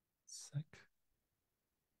 Sec.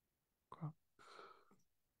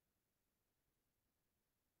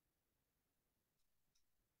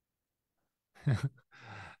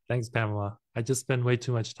 Thanks, Pamela. I just spend way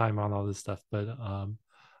too much time on all this stuff, but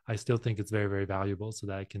I still think it's very, very valuable so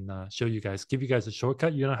that I can show you guys, give you guys a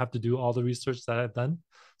shortcut. You don't have to do all the research that I've done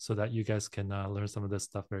so that you guys can learn some of this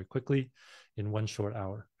stuff very quickly in 1 short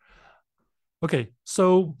hour. Okay,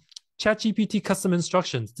 so ChatGPT custom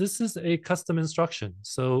instructions. This is a custom instruction.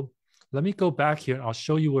 So let me go back here. I'll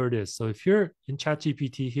show you where it is. So if you're in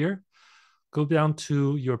ChatGPT here, go down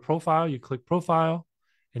to your profile, you click profile,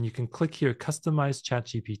 and you can click here, customize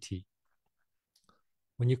ChatGPT.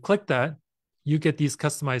 When you click that, you get these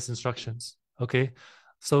customized instructions. Okay.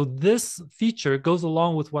 So this feature goes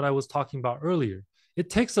along with what I was talking about earlier. It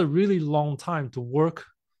takes a really long time to work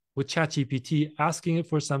with ChatGPT, asking it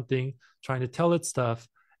for something, trying to tell it stuff,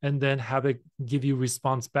 and then have it give you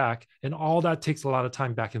response back. And all that takes a lot of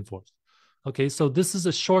time back and forth. Okay. So this is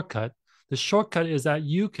a shortcut. The shortcut is that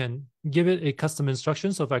you can give it a custom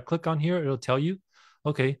instruction. So if I click on here, it'll tell you,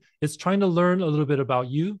 okay, it's trying to learn a little bit about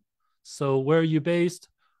you. So where are you based?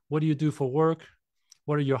 What do you do for work?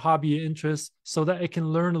 What are your hobby interests? So that it can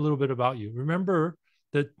learn a little bit about you. Remember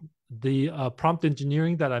that the prompt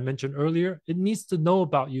engineering that I mentioned earlier, it needs to know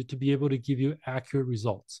about you to be able to give you accurate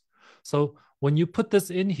results. So when you put this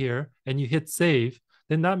in here and you hit save,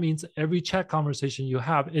 then that means every chat conversation you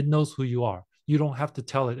have, it knows who you are. You don't have to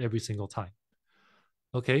tell it every single time.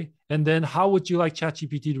 Okay. And then how would you like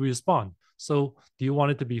ChatGPT to respond? So do you want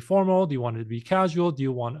it to be formal? Do you want it to be casual? Do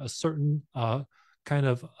you want a certain kind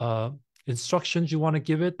of instructions you want to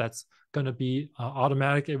give it that's going to be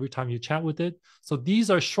automatic every time you chat with it? So these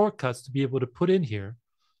are shortcuts to be able to put in here,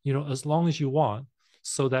 you know, as long as you want,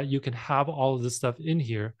 so that you can have all of this stuff in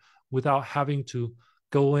here without having to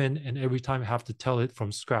go in and every time have to tell it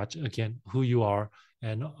from scratch again who you are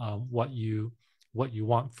and what you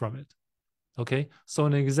want from it. Okay, so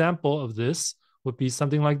an example of this would be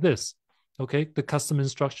something like this. Okay, the custom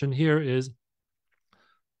instruction here is,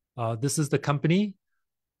 this is the company.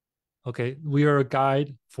 Okay, we are a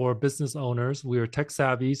guide for business owners. We are tech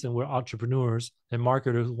savvies and we're entrepreneurs and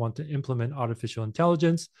marketers who want to implement artificial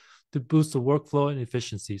intelligence to boost the workflow and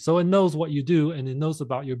efficiency. So it knows what you do and it knows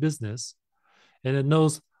about your business and it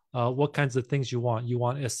knows what kinds of things you want. You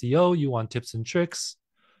want SEO, you want tips and tricks,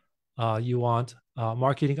 you want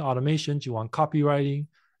marketing automations, you want copywriting,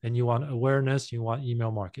 and you want awareness, you want email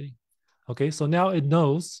marketing. Okay, so now it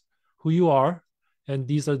knows who you are, and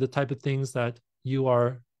these are the type of things that you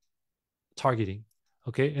are targeting.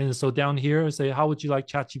 Okay, and so down here, say, how would you like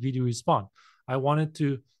ChatGPT to respond? I wanted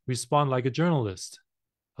to respond like a journalist.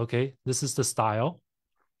 Okay, this is the style.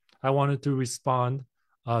 I wanted to respond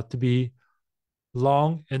to be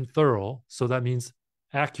long and thorough. So that means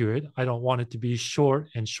accurate. I don't want it to be short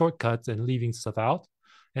and shortcuts and leaving stuff out.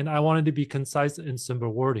 And I want it to be concise and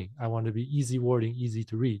simple wording. I want it to be easy wording, easy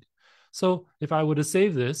to read. So if I were to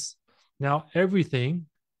save this, now everything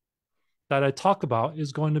that I talk about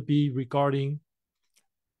is going to be regarding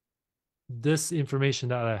this information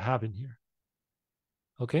that I have in here.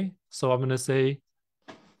 Okay, so I'm going to say,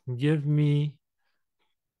 give me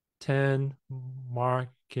 10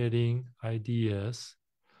 marketing ideas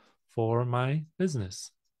for my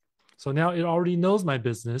business. So now it already knows my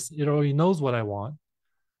business. It already knows what I want.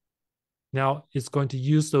 Now it's going to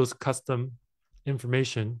use those custom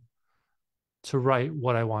information to write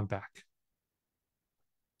what I want back.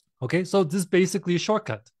 Okay, so this is basically a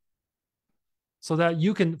shortcut. So that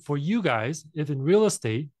you can, for you guys, if in real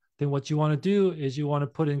estate, then what you want to do is you want to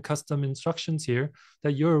put in custom instructions here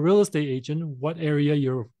that you're a real estate agent, what area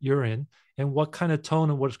you're in, and what kind of tone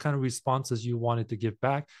and what kind of responses you wanted to give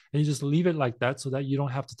back. And you just leave it like that so that you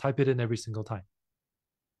don't have to type it in every single time.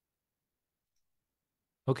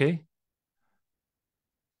 Okay.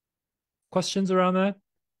 Questions around that?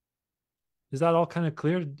 Is that all kind of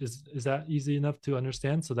clear? Is that easy enough to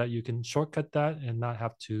understand so that you can shortcut that and not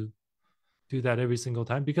have to do that every single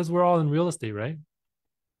time? Because we're all in real estate, right?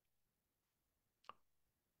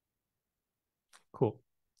 Cool.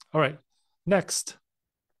 All right. Next.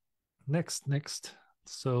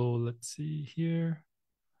 So let's see here.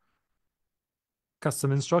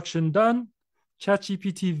 Custom instruction done.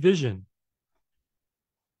 ChatGPT vision.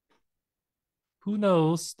 Who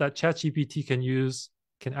knows that ChatGPT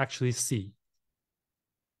can actually see?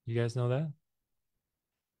 You guys know that?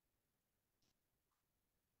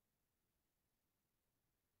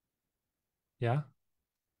 Yeah.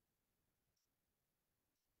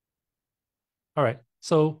 All right.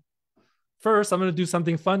 So first, I'm going to do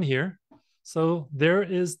something fun here. So there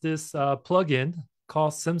is this plugin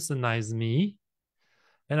called Simpsonize Me,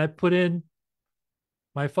 and I put in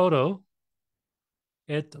my photo.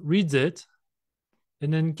 It reads it,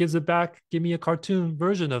 and then gives it back. Give me a cartoon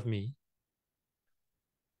version of me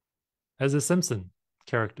as a Simpson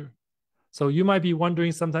character. So you might be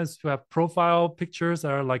wondering sometimes to have profile pictures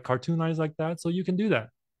that are like cartoonized like that. So you can do that.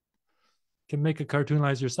 You can make a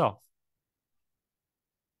cartoonize yourself.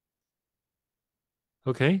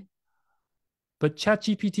 Okay. But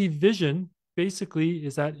ChatGPT vision basically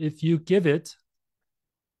is that if you give it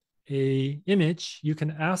a image, you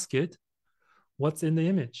can ask it what's in the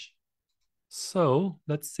image. So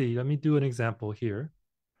let's see. Let me do an example here.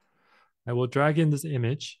 I will drag in this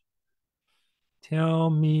image. Tell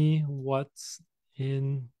me what's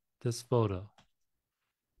in this photo.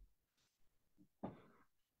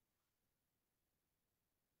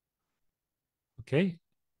 Okay.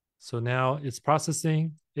 So now it's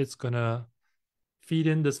processing. It's going to feed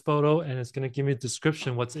in this photo and it's going to give me a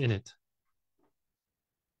description what's in it.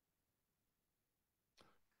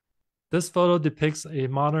 This photo depicts a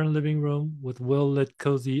modern living room with well-lit,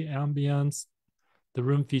 cozy ambience. The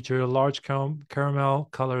room featured a large caramel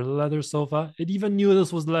colored leather sofa. It even knew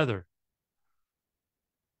this was leather.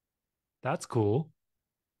 That's cool.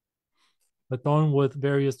 Adorned with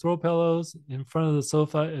various throw pillows. In front of the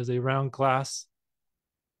sofa is a round glass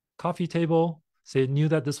coffee table. So it knew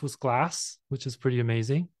that this was glass, which is pretty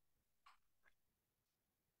amazing.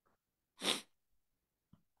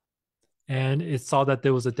 And it saw that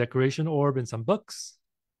there was a decoration orb and some books.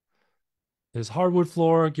 There's hardwood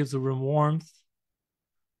floor, gives the room warmth.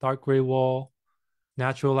 Dark gray wall,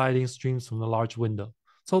 natural lighting streams from the large window.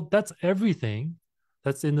 So that's everything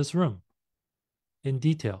that's in this room in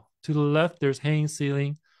detail. To the left, there's hanging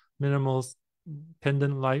ceiling, minimal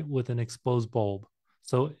pendant light with an exposed bulb.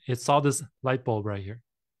 So it saw this light bulb right here.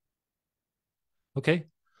 Okay.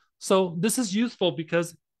 So this is useful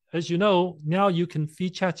because, as you know, now you can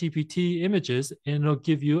feed ChatGPT images and it'll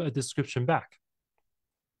give you a description back.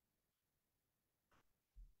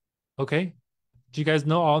 Okay. Do you guys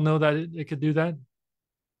all know that it could do that?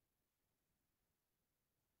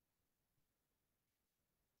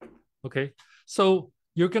 Okay. So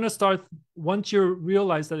you're going to start, once you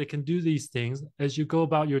realize that it can do these things as you go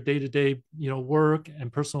about your day-to-day, work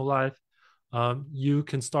and personal life, you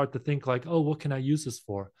can start to think like, oh, what can I use this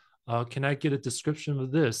for? Can I get a description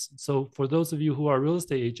of this? So for those of you who are real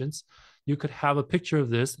estate agents, you could have a picture of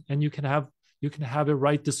this and you can have it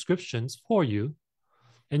write descriptions for you,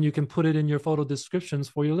 and you can put it in your photo descriptions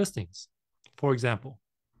for your listings, for example.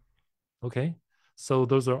 Okay. So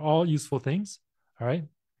those are all useful things. All right.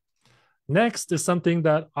 Next is something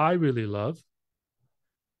that I really love,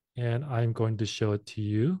 and I'm going to show it to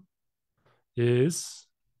you, is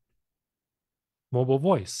mobile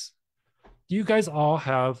voice. Do you guys all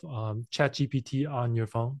have ChatGPT on your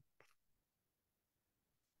phone?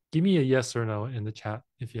 Give me a yes or no in the chat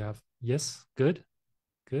if you have. Yes, good,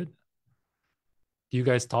 good. Do you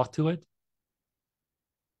guys talk to it?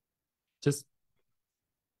 Just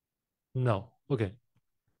no. Okay.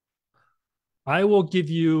 I will give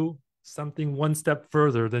you something one step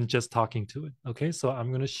further than just talking to it. Okay, so I'm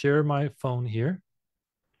going to share my phone here.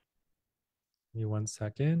 Give me 1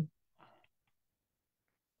 second.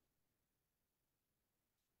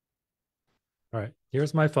 All right,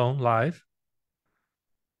 here's my phone live.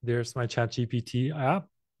 There's my ChatGPT app.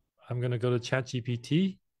 I'm going to go to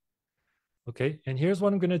ChatGPT. Okay, and here's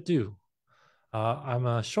what I'm going to do.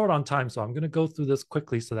 I'm short on time, so I'm going to go through this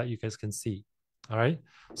quickly so that you guys can see. All right,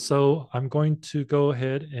 so I'm going to go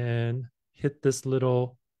ahead and hit this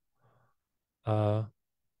little uh,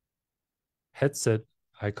 headset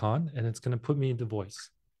icon, and it's going to put me into voice.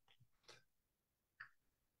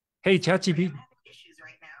 Hey, ChatGPT. Issues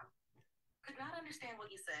right now. Could not understand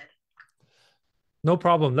what you said. No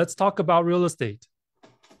problem. Let's talk about real estate.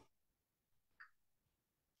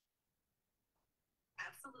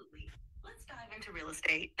 Absolutely. Let's dive into real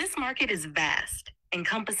estate. This market is vast,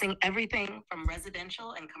 encompassing everything from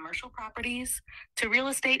residential and commercial properties to real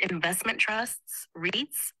estate investment trusts,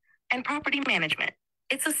 REITs, and property management.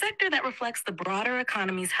 It's a sector that reflects the broader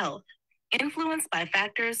economy's health, influenced by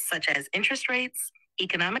factors such as interest rates,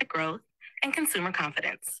 economic growth, and consumer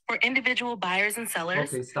confidence. For individual buyers and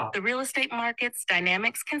sellers, Okay, stop. the real estate market's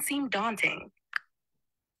dynamics can seem daunting.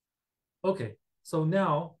 Okay, so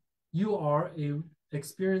now you are a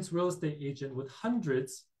experienced real estate agent with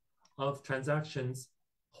hundreds of transactions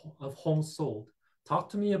of homes sold. Talk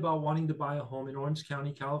to me about wanting to buy a home in Orange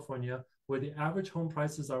County, California, where the average home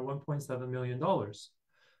prices are $1.7 million. Do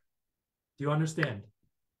you understand?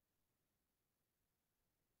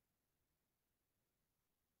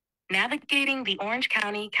 Navigating the Orange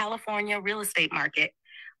County, California real estate market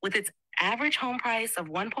with its average home price of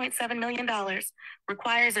 $1.7 million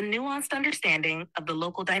requires a nuanced understanding of the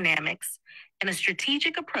local dynamics and a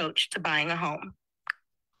strategic approach to buying a home.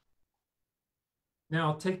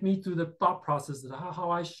 Now, take me through the thought process of how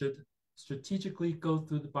I should strategically go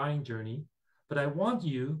through the buying journey, but I want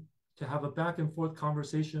you to have a back and forth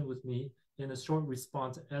conversation with me in a short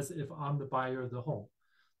response as if I'm the buyer of the home.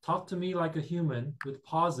 Talk to me like a human with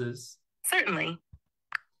pauses. Certainly.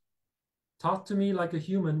 Talk to me like a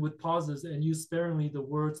human with pauses and use sparingly the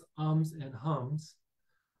words ums and hums.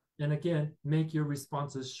 And again, make your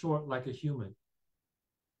responses short like a human.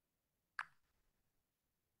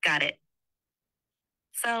 Got it.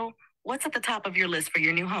 So, what's at the top of your list for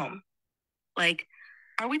your new home? Like,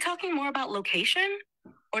 are we talking more about location?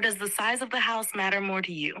 Or does the size of the house matter more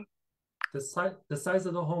to you? The size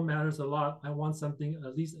of the home matters a lot. I want something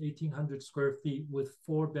at least 1,800 square feet with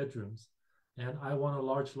 4 bedrooms. And I want a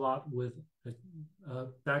large lot with a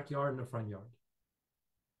backyard and a front yard.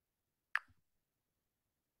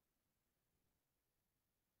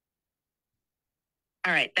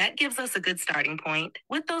 All right, that gives us a good starting point.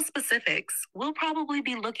 With those specifics, we'll probably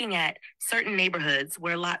be looking at certain neighborhoods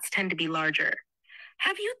where lots tend to be larger.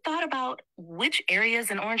 Have you thought about which areas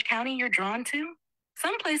in Orange County you're drawn to?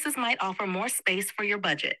 Some places might offer more space for your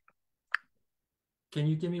budget. Can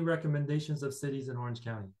you give me recommendations of cities in Orange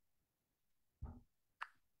County?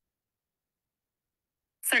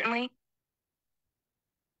 Certainly.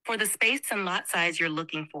 For the space and lot size you're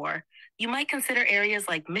looking for, you might consider areas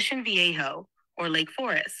like Mission Viejo or Lake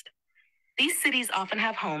Forest. These cities often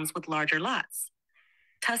have homes with larger lots.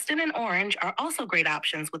 Tustin and Orange are also great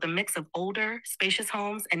options with a mix of older, spacious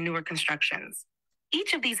homes and newer constructions.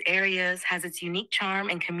 Each of these areas has its unique charm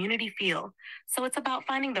and community feel, so it's about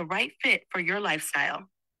finding the right fit for your lifestyle.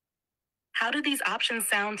 How do these options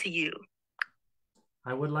sound to you?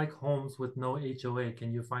 I would like homes with no HOA.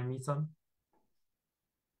 Can you find me some?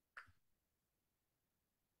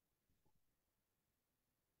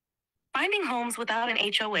 Finding homes without an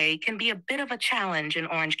HOA can be a bit of a challenge in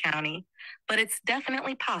Orange County, but it's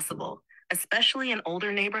definitely possible, especially in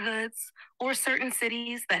older neighborhoods or certain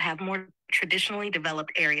cities that have more traditionally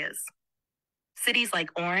developed areas. Cities like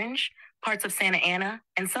Orange, parts of Santa Ana,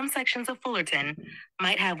 and some sections of Fullerton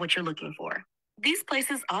might have what you're looking for. These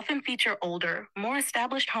places often feature older, more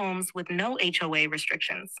established homes with no HOA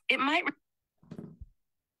restrictions. It might.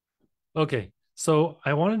 Okay, so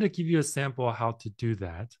I wanted to give you a sample of how to do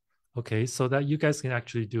that. Okay, so that you guys can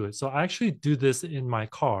actually do it. So I actually do this in my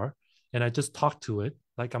car and I just talk to it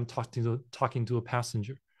like I'm talking to a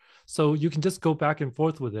passenger. So you can just go back and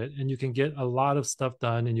forth with it and you can get a lot of stuff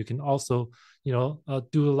done and you can also,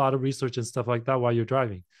 do a lot of research and stuff like that while you're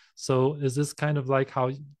driving. So is this kind of like how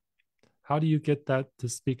do you get that to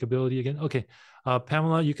speak ability again? Okay,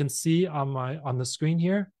 Pamela, you can see on the screen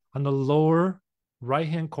here on the lower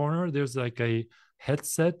right-hand corner, there's like a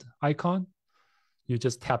headset icon. You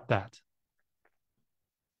just tap that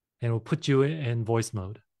and it will put you in voice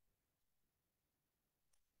mode.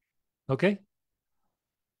 Okay.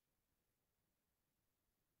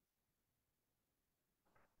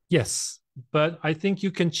 Yes, but I think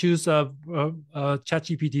you can choose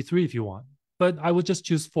ChatGPT 3 if you want, but I would just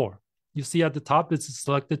choose 4. You see at the top, it's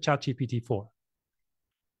selected ChatGPT 4.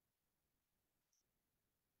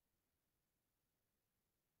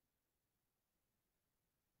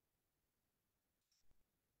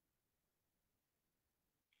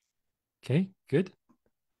 Okay, good.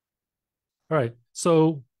 All right,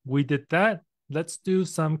 so we did that. Let's do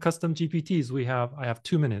some custom GPTs. I have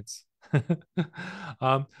 2 minutes.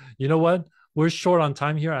 um, you know what? We're short on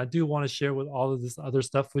time here. I do want to share with all of this other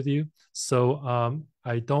stuff with you. So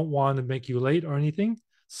I don't want to make you late or anything.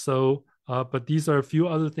 So, but these are a few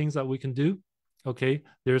other things that we can do. Okay,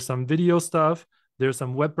 there's some video stuff, there's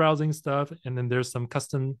some web browsing stuff, and then there's some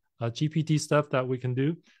custom GPT stuff that we can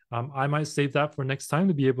do. I might save that for next time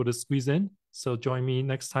to be able to squeeze in. So join me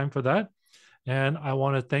next time for that. And I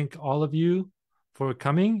want to thank all of you for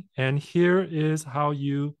coming. And here is how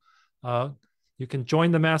you can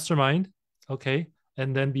join the mastermind, okay,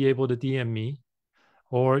 and then be able to DM me.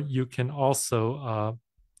 Or you can also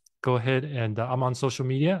go ahead and I'm on social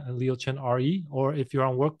media, Leo Chen RE. Or if you're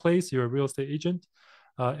on Workplace, you're a real estate agent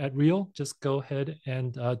at Real, just go ahead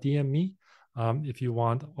and DM me if you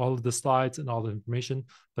want all of the slides and all the information.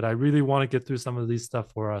 But I really want to get through some of these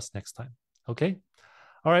stuff for us next time. Okay.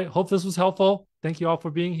 All right. Hope this was helpful. Thank you all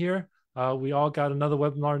for being here. We all got another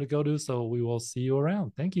webinar to go to, so we will see you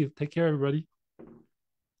around. Thank you. Take care, everybody.